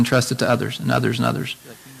 and they're going to entrust it to others, and others, and others,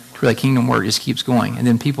 to where that kingdom work just keeps going, and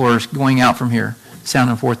then people are going out from here,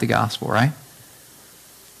 sounding forth the gospel, right?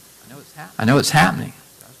 I know it's happening,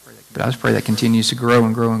 but I just pray that continues to grow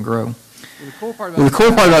and grow and grow. Well, the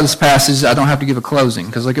cool part about this passage, I don't have to give a closing,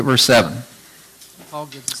 because look at verse 7. Paul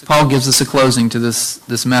gives us a closing to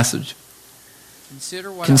this message.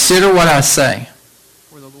 Consider what I say,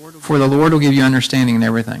 for the Lord will give you understanding in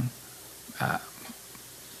everything.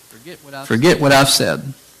 Forget what I've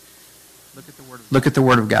said. Look at the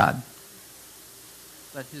Word of God.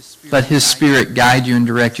 Let His Spirit guide you and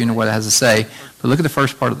direct you into what it has to say. But look at the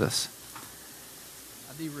first part of this.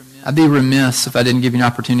 I'd be remiss if I didn't give you an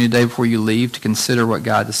opportunity today before you leave to consider what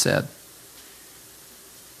God has said.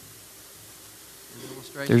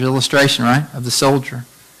 There's an illustration, right, of the soldier,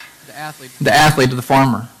 the athlete, of the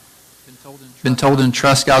farmer. Been told to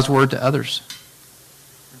entrust God's word to others.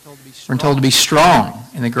 We're told to be strong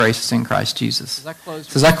in the grace that's in Christ Jesus. So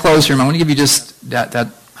as I close here, I want to give you just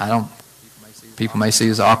that people may see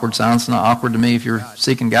as awkward silence. It's not awkward to me if you're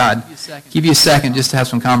seeking God. Give you a second just to have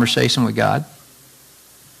some conversation with God.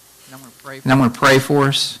 And I'm going to pray for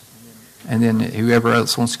us. And then whoever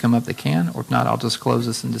else wants to come up, they can. Or if not, I'll just close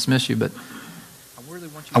this and dismiss you. But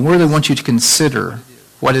I really want you to consider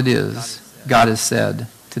what it is God has said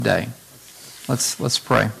today. Let's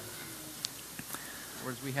pray.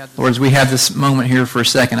 Lord, as we have this moment here for a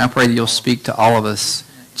second, I pray that you'll speak to all of us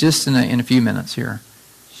just in a few minutes here.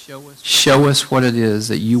 Show us what it is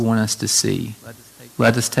that you want us to see.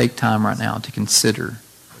 Let us take time right now to consider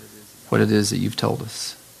what it is that you've told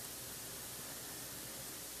us.